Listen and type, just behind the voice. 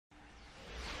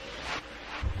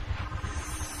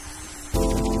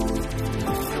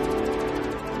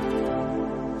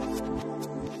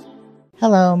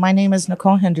Hello, my name is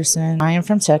Nichole Henderson. I am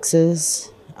from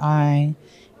Texas. I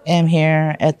am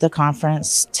here at the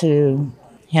conference to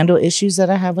handle issues that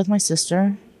I have with my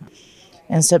sister.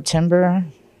 In September,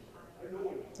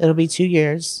 it'll be 2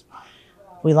 years.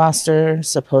 We lost her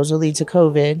supposedly to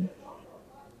COVID,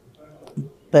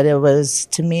 but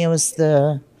to me, it was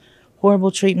the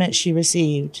horrible treatment she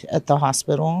received at the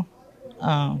hospital.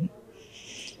 Um,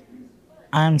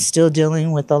 I'm still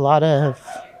dealing with a lot of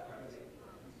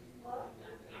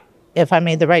if I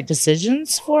made the right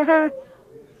decisions for her.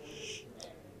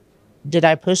 Did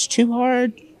I push too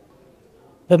hard?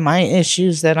 But my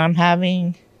issues that I'm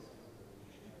having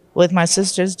with my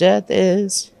sister's death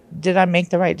is, did I make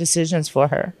the right decisions for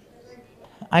her?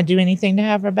 I'd do anything to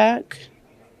have her back.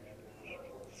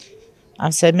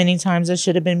 I've said many times I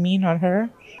should have been mean on her.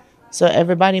 So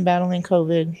everybody battling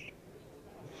COVID,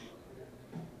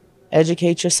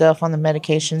 educate yourself on the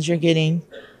medications you're getting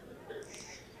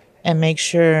and make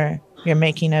sure you're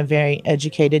making a very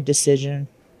educated decision.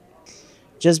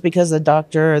 Just because the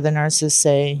doctor or the nurses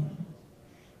say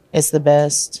it's the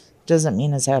best doesn't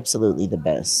mean it's absolutely the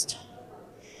best.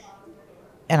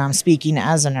 And I'm speaking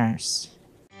as a nurse.